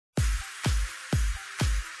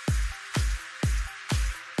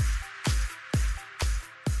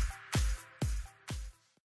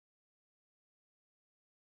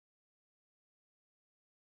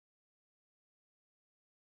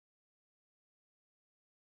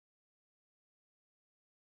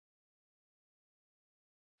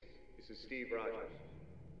This is Steve Rogers.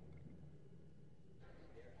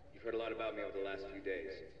 You've heard a lot about me over the last few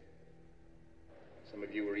days. Some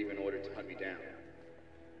of you were even ordered to hunt me down.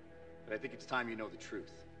 But I think it's time you know the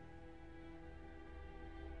truth.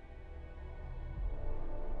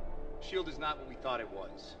 S.H.I.E.L.D. is not what we thought it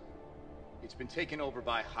was. It's been taken over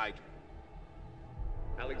by Hydra.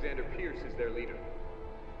 Alexander Pierce is their leader.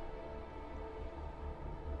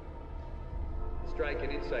 The Strike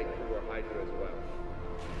and Insight crew are Hydra as well.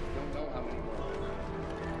 I don't know how many more.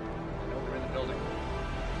 I know they're in the building.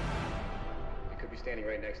 They could be standing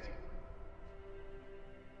right next to you.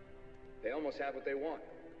 They almost have what they want.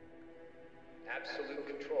 Absolute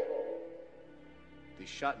control. They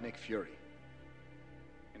shot Nick Fury.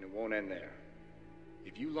 And it won't end there.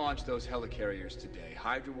 If you launch those helicarriers today,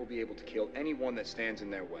 Hydra will be able to kill anyone that stands in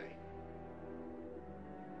their way.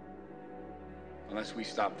 Unless we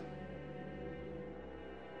stop them.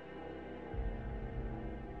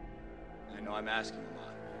 I know I'm asking a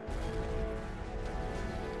lot.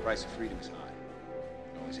 The price of freedom is high.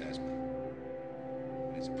 It always has been.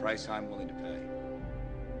 And it's a price I'm willing to pay.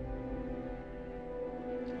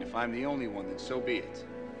 And if I'm the only one, then so be it.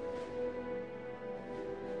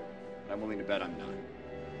 But I'm willing to bet I'm not.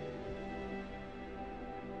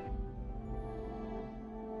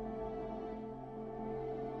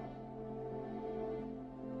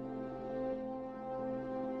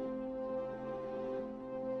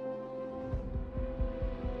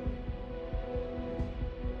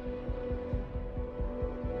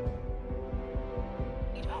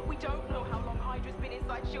 We don't know how long Hydra's been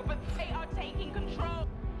inside S.H.I.E.L.D., but they are taking control.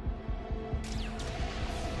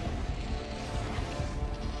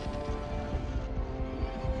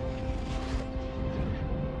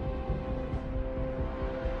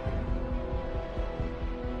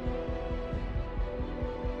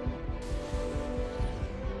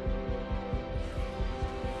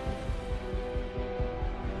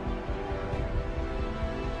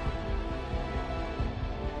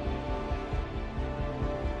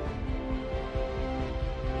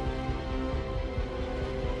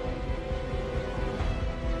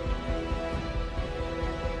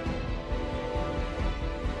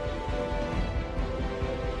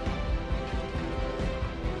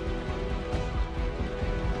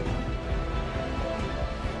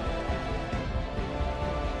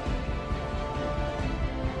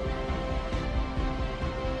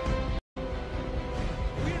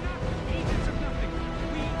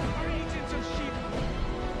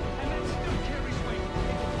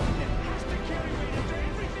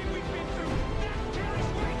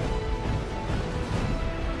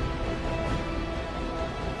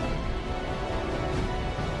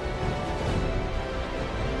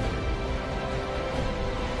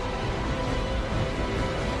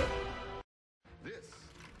 This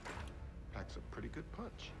packs a pretty good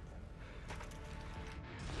punch.